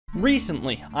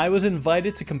Recently, I was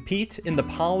invited to compete in the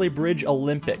Polybridge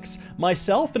Olympics.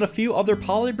 Myself and a few other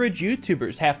Polybridge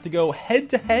YouTubers have to go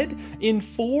head-to-head in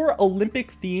 4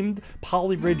 Olympic-themed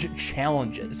Polybridge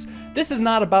challenges. This is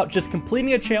not about just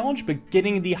completing a challenge, but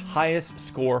getting the highest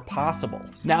score possible.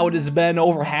 Now, it has been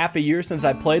over half a year since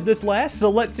I played this last, so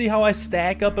let's see how I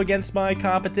stack up against my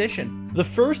competition. The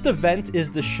first event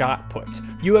is the shot put.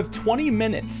 You have 20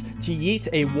 minutes to yeet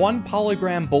a 1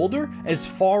 polygram boulder as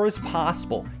far as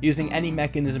possible, using any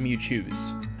mechanism you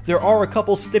choose. There are a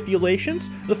couple stipulations,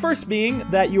 the first being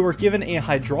that you are given a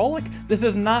hydraulic. This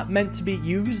is not meant to be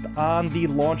used on the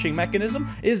launching mechanism,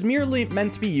 it is merely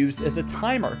meant to be used as a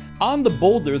timer. On the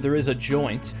boulder there is a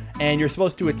joint, and you're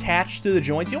supposed to attach to the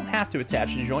joint. You don't have to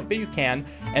attach to the joint, but you can.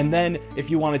 And then if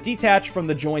you want to detach from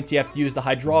the joint, you have to use the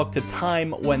hydraulic to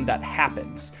time when that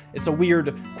happens. It's a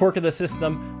weird quirk of the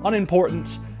system,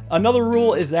 unimportant. Another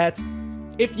rule is that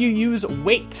if you use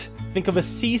weight, think of a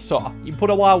seesaw. You put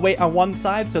a lot of weight on one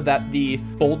side so that the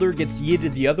boulder gets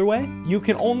yeeted the other way. You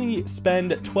can only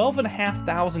spend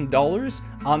 $12,500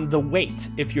 on the weight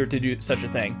if you're to do such a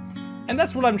thing. And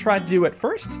that's what I'm trying to do at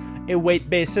first, a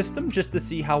weight-based system, just to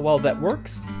see how well that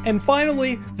works. And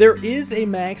finally, there is a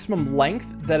maximum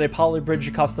length that a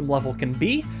Polybridge custom level can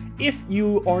be. If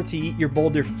you are to eat your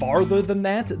boulder farther than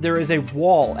that, there is a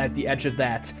wall at the edge of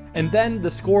that, and then the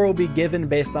score will be given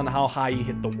based on how high you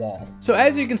hit the wall. So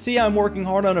as you can see, I'm working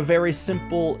hard on a very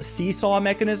simple seesaw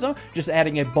mechanism, just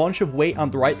adding a bunch of weight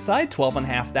on the right side,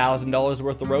 $12,500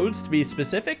 worth of roads to be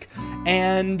specific,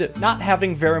 and not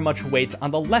having very much weight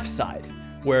on the left side,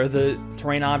 where the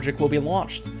terrain object will be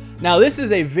launched. Now, this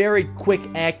is a very quick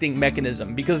acting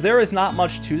mechanism because there is not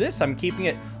much to this. I'm keeping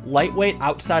it lightweight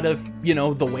outside of,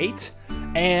 the weight.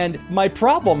 And my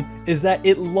problem is that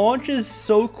it launches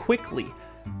so quickly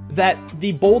that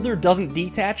the boulder doesn't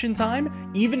detach in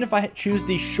time, even if I choose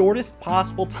the shortest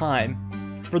possible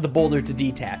time for the boulder to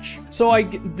detach. So I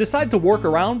decided to work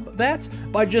around that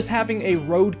by just having a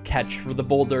road catch for the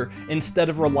boulder instead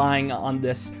of relying on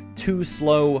this too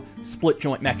slow split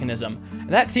joint mechanism. And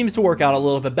that seems to work out a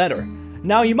little bit better.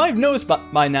 Now, you might have noticed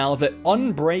by now that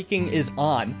unbraking is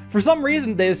on. For some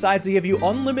reason, they decided to give you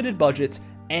unlimited budget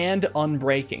and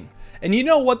unbraking. And you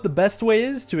know what the best way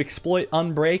is to exploit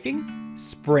unbraking?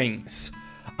 Springs.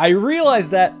 I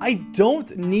realized that I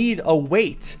don't need a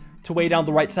weight to weigh down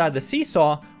the right side of the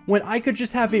seesaw when I could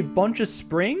just have a bunch of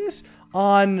springs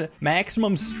on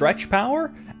maximum stretch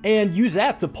power and use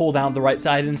that to pull down the right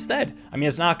side instead. I mean,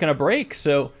 it's not going to break,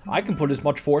 so I can put as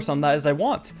much force on that as I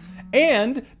want.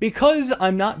 And because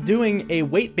I'm not doing a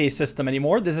weight-based system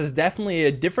anymore, this is definitely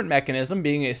a different mechanism,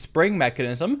 being a spring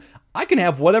mechanism, I can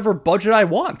have whatever budget I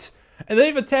want. And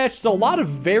they've attached a lot of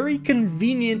very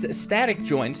convenient static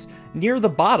joints near the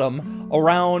bottom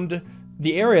around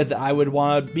the area that I would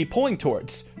want to be pulling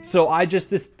towards. So I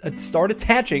just start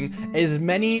attaching as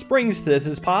many springs to this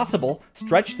as possible,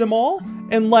 stretch them all,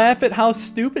 and laugh at how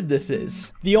stupid this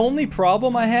is. The only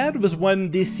problem I had was when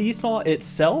the seesaw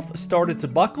itself started to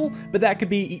buckle, but that could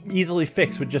be easily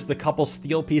fixed with just a couple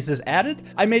steel pieces added.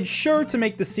 I made sure to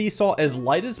make the seesaw as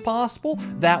light as possible,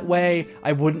 that way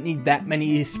I wouldn't need that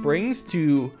many springs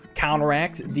to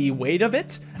counteract the weight of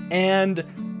it, and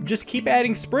just keep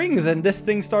adding springs and this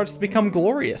thing starts to become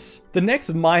glorious. The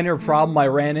next minor problem I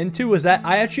ran into was that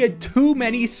I actually had too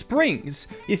many springs.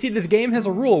 You see, this game has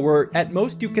a rule where at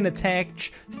most you can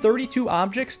attach 32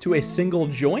 objects to a single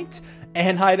joint,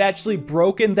 and I'd actually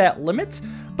broken that limit,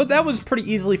 but that was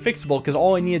pretty easily fixable because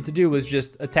all I needed to do was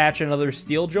just attach another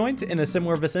steel joint in a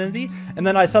similar vicinity, and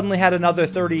then I suddenly had another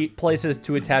 30 places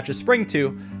to attach a spring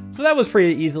to, so that was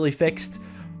pretty easily fixed.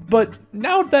 But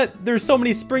now that there's so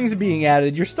many springs being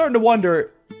added, you're starting to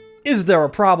wonder, is there a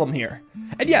problem here?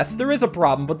 And yes, there is a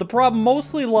problem, but the problem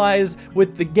mostly lies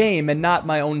with the game and not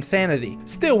my own sanity.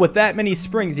 Still, with that many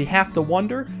springs, you have to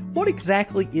wonder, what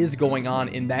exactly is going on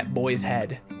in that boy's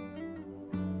head?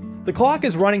 The clock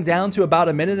is running down to about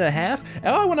 1.5 minutes,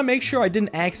 and I want to make sure I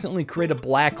didn't accidentally create a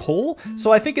black hole,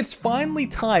 so I think it's finally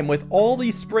time, with all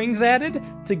these springs added,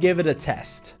 to give it a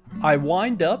test. I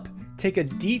wind up, take a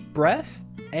deep breath,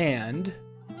 and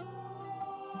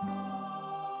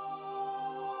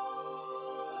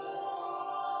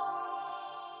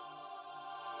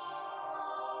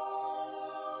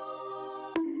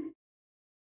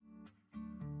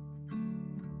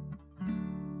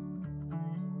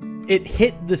it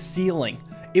hit the ceiling.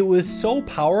 It was so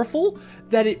powerful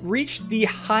that it reached the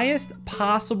highest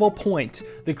possible point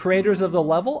the creators of the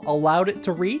level allowed it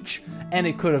to reach, and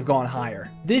it could have gone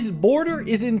higher. This border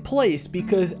is in place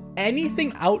because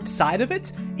anything outside of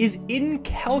it is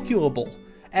incalculable.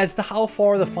 as to how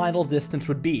far the final distance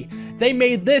would be. They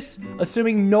made this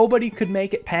assuming nobody could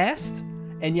make it past,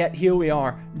 and yet here we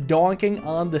are, donking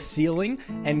on the ceiling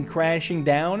and crashing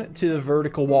down to the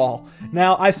vertical wall.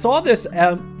 Now, I saw this,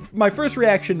 my first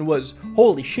reaction was,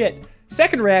 holy shit.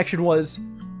 Second reaction was,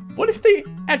 what if they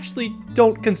actually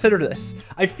don't consider this?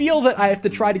 I feel that I have to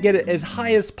try to get it as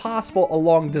high as possible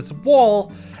along this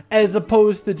wall, as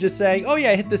opposed to just saying, oh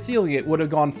yeah, I hit the ceiling, it would have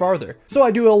gone farther. So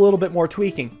I do a little bit more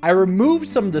tweaking. I remove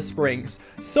some of the springs,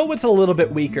 so it's a little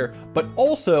bit weaker, but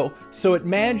also so it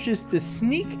manages to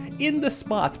sneak in the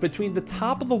spot between the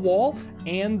top of the wall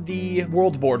and the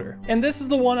world border. And this is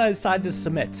the one I decided to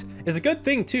submit. It's a good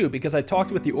thing too, because I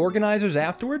talked with the organizers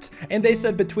afterwards, and they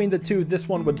said between the two, this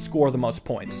one would score the most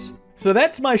points. So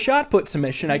that's my shot put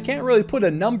submission. I can't really put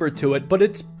a number to it, but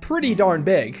it's pretty darn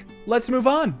big. Let's move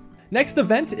on. Next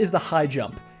event is the high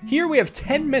jump. Here we have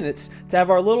 10 minutes to have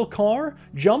our little car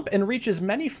jump and reach as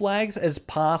many flags as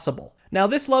possible. Now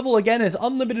this level again is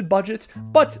unlimited budget,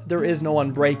 but there is no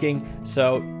unbreaking,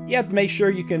 so you have to make sure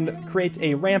you can create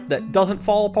a ramp that doesn't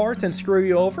fall apart and screw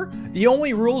you over. The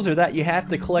only rules are that you have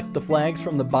to collect the flags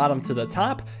from the bottom to the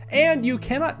top, and you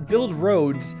cannot build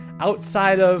roads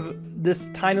outside of this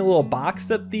tiny little box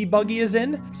that the buggy is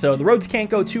in. So the roads can't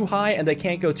go too high and they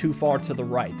can't go too far to the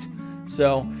right.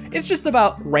 So it's just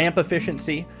about ramp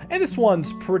efficiency, and this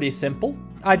one's pretty simple.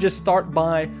 I just start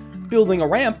by building a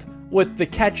ramp with the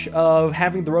catch of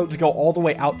having the roads go all the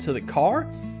way out to the car.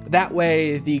 That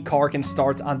way the car can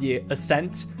start on the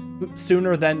ascent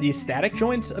sooner than the static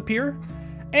joints appear.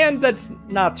 And that's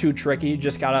not too tricky, you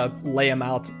just gotta lay them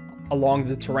out along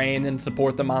the terrain and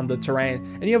support them on the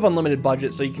terrain. And you have unlimited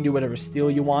budget, so you can do whatever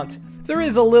steel you want. There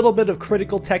is a little bit of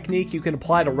critical technique you can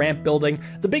apply to ramp building.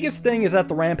 The biggest thing is that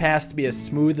the ramp has to be as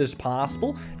smooth as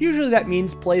possible. Usually that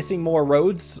means placing more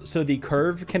roads so the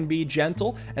curve can be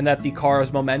gentle and that the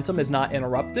car's momentum is not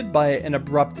interrupted by an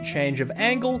abrupt change of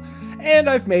angle. And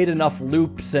I've made enough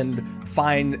loops and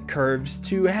fine curves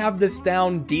to have this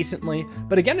down decently.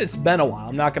 But again, it's been a while.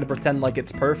 I'm not going to pretend like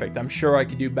it's perfect. I'm sure I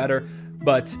could do better,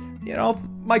 but you know,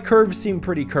 my curves seem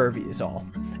pretty curvy is all.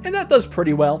 And that does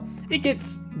pretty well. It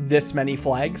gets this many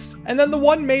flags. And then the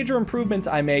one major improvement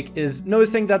I make is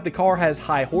noticing that the car has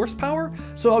high horsepower,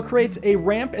 so I'll create a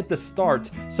ramp at the start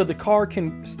so the car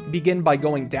can begin by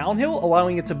going downhill,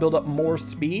 allowing it to build up more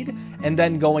speed, and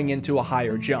then going into a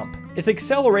higher jump. Its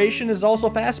acceleration is also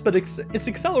fast, but its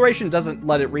acceleration doesn't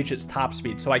let it reach its top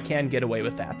speed, so I can get away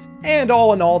with that. And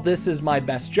all in all, this is my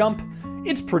best jump.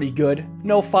 It's pretty good.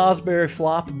 No Fosbury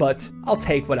flop, but I'll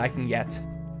take what I can get.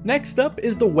 Next up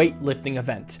is the weightlifting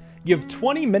event. You have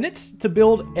 20 minutes to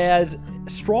build as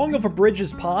strong of a bridge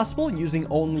as possible using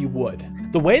only wood.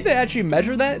 The way they actually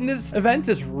measure that in this event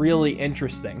is really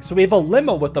interesting. So we have a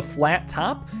limo with a flat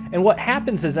top, and what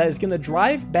happens is that it's going to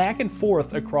drive back and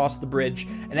forth across the bridge,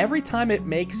 and every time it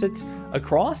makes it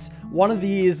across, one of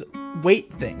these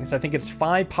weight things, I think it's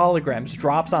 5 polygons,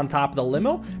 drops on top of the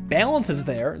limo. Balance is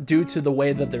there due to the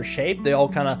way that they're shaped. They all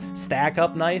kind of stack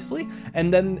up nicely,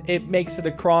 and then it makes it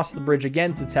across the bridge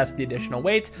again to test the additional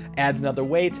weight, adds another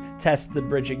weight, tests the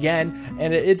bridge again,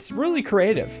 and it's really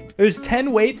creative. There's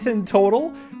 10 weights in total,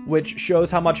 which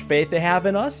shows how much faith they have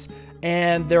in us,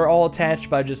 and they're all attached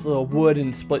by just little wood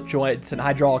and split joints and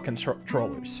hydraulic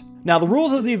controllers. Now, the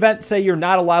rules of the event say you're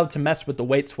not allowed to mess with the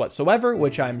weights whatsoever,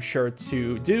 which I'm sure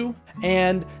to do,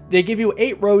 and they give you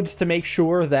 8 roads to make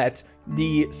sure that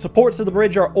the supports of the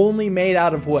bridge are only made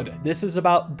out of wood. This is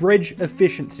about bridge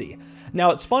efficiency.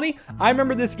 Now, it's funny, I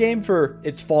remember this game for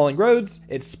its falling roads,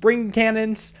 its spring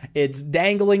cannons, its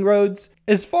dangling roads.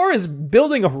 As far as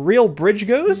building a real bridge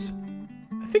goes,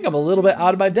 I think I'm a little bit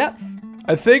out of my depth.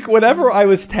 I think whenever I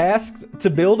was tasked to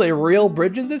build a real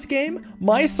bridge in this game,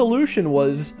 my solution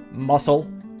was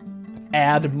muscle,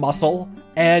 add muscle,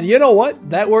 and you know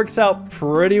what? That works out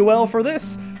pretty well for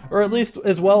this, or at least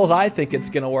as well as I think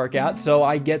it's gonna work out, so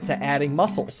I get to adding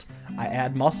muscles. I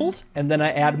add muscles, and then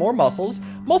I add more muscles.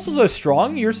 Muscles are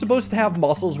strong. You're supposed to have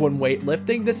muscles when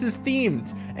weightlifting. This is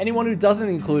themed. Anyone who doesn't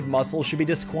include muscles should be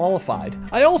disqualified.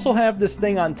 I also have this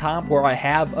thing on top where I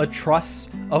have a truss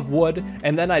of wood,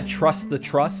 and then I truss the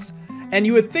truss. And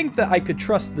you would think that I could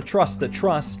trust the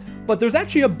truss, but there's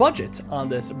actually a budget on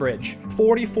this bridge.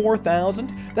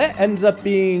 44,000. That ends up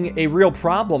being a real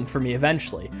problem for me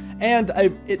eventually. And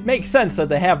it makes sense that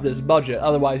they have this budget,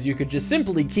 otherwise you could just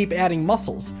simply keep adding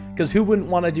muscles, because who wouldn't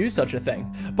want to do such a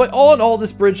thing? But all in all,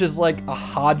 this bridge is like a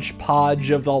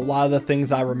hodgepodge of a lot of the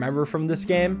things I remember from this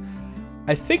game.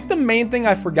 I think the main thing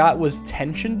I forgot was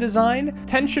tension design.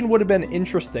 Tension would have been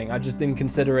interesting, I just didn't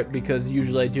consider it because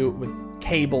usually I do it with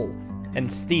cable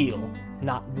and steel,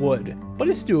 not wood, but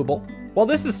it's doable. While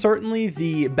this is certainly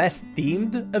the best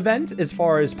themed event as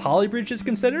far as Polybridge is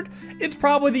considered, it's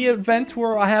probably the event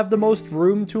where I have the most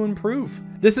room to improve.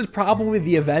 This is probably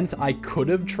the event I could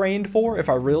have trained for if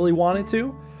I really wanted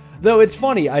to. Though it's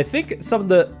funny, I think some of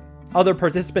the other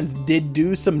participants did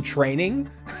do some training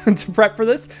to prep for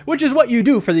this, which is what you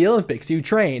do for the Olympics, you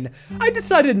train. I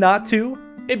decided not to.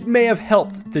 It may have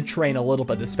helped to train a little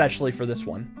bit, especially for this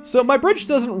one. So my bridge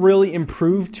doesn't really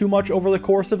improve too much over the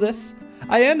course of this.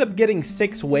 I end up getting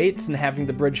 6 weights and having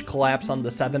the bridge collapse on the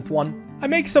 7th one. I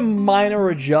make some minor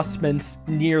adjustments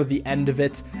near the end of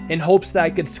it in hopes that I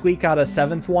could squeak out a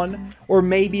 7th one, or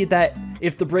maybe that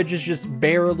if the bridge is just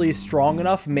barely strong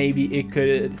enough, maybe it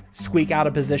could squeak out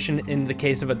a position in the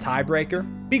case of a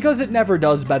tiebreaker, because it never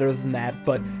does better than that.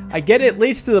 But I get at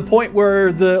least to the point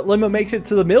where the limo makes it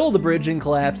to the middle of the bridge and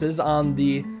collapses on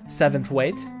the 7th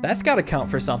weight. That's gotta count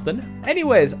for something.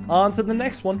 Anyways, on to the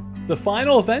next one. The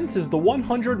final event is the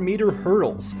 100-meter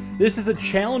hurdles. This is a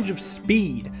challenge of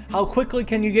speed. How quickly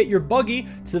can you get your buggy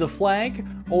to the flag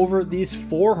over these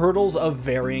 4 hurdles of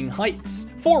varying heights?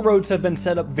 4 roads have been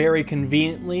set up very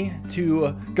conveniently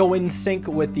to go in sync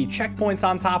with the checkpoints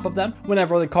on top of them.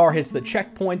 Whenever the car hits the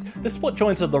checkpoint, the split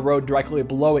joints of the road directly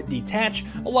below it detach,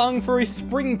 allowing for a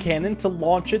spring cannon to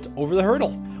launch it over the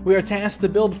hurdle. We are tasked to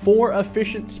build 4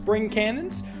 efficient spring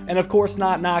cannons, and of course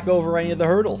not knock over any of the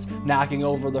hurdles. Knocking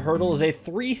over the hurdle is a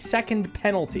 3-second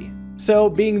penalty. So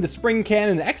being the spring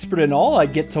cannon expert and all, I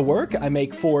get to work, I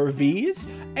make 4 Vs,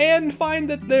 and find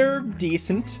that they're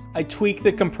decent. I tweak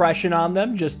the compression on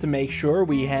them just to make sure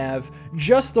we have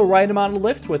just the right amount of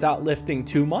lift without lifting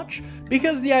too much,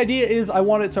 because the idea is I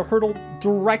want it to hurdle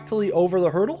directly over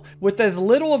the hurdle with as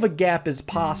little of a gap as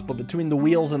possible between the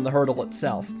wheels and the hurdle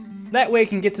itself. That way it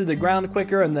can get to the ground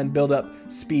quicker and then build up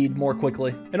speed more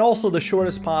quickly. And also the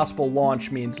shortest possible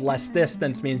launch means less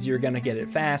distance, means you're gonna get it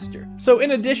faster. So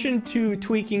in addition to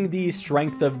tweaking the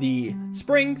strength of the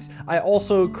springs, I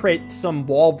also create some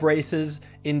wall braces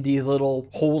in these little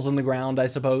holes in the ground, I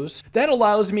suppose. That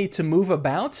allows me to move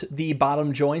about the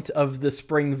bottom joint of the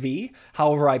spring V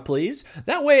however I please.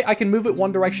 That way I can move it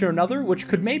one direction or another, which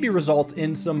could maybe result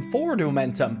in some forward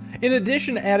momentum. In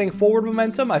addition to adding forward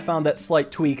momentum, I found that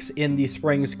slight tweaks in the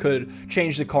springs could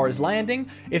change the car's landing.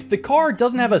 If the car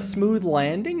doesn't have a smooth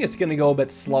landing, it's gonna go a bit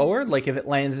slower. Like if it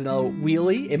lands in a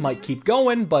wheelie, it might keep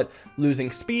going, but losing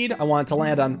speed. I want it to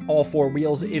land on all 4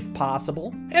 wheels if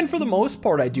possible. And for the most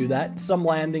part, I do that. Some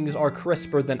landings are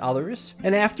crisper than others.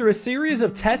 And after a series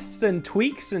of tests and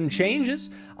tweaks and changes,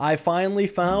 I finally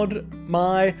found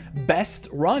my best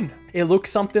run. It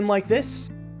looks something like this.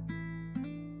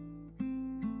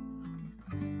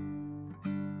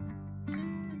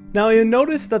 Now you'll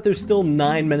notice that there's still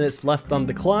 9 minutes left on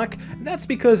the clock. That's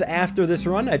because after this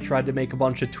run, I tried to make a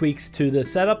bunch of tweaks to the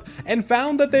setup and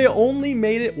found that they only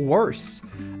made it worse.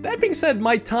 That being said,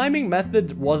 my timing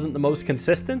method wasn't the most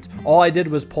consistent. All I did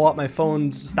was pull out my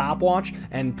phone's stopwatch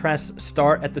and press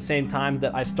start at the same time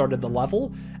that I started the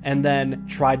level, and then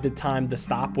tried to time the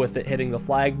stop with it hitting the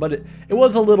flag, but it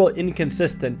was a little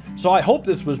inconsistent. So I hope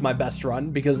this was my best run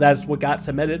because that's what got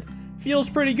submitted.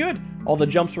 Feels pretty good. All the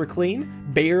jumps were clean,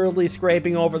 barely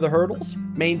scraping over the hurdles,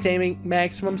 maintaining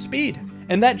maximum speed.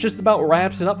 And that just about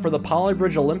wraps it up for the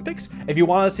Polybridge Olympics. If you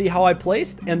want to see how I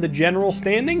placed and the general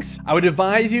standings, I would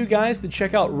advise you guys to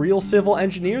check out Real Civil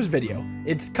Engineer's video.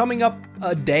 It's coming up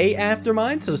a day after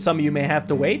mine, so some of you may have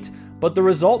to wait, but the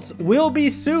results will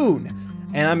be soon.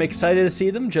 And I'm excited to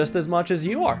see them just as much as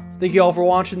you are. Thank you all for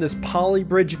watching this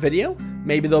Polybridge video.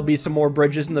 Maybe there'll be some more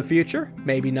bridges in the future,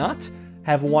 maybe not.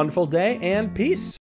 Have a wonderful day and peace.